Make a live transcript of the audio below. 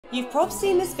You've probably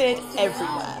seen this vid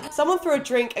everywhere. Someone threw a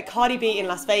drink at Cardi B in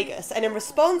Las Vegas, and in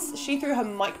response, she threw her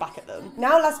mic back at them.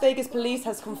 Now Las Vegas police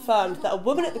has confirmed that a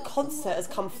woman at the concert has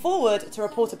come forward to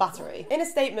report a battery. In a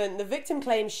statement, the victim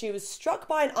claims she was struck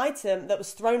by an item that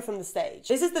was thrown from the stage.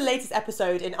 This is the latest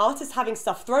episode in artists having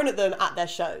stuff thrown at them at their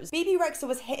shows. BB Rexha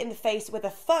was hit in the face with a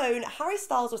phone, Harry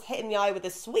Styles was hit in the eye with a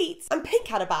sweets, and Pink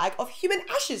had a bag of human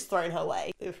ashes thrown her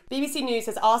way. Oof. BBC News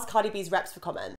has asked Cardi B's reps for comment.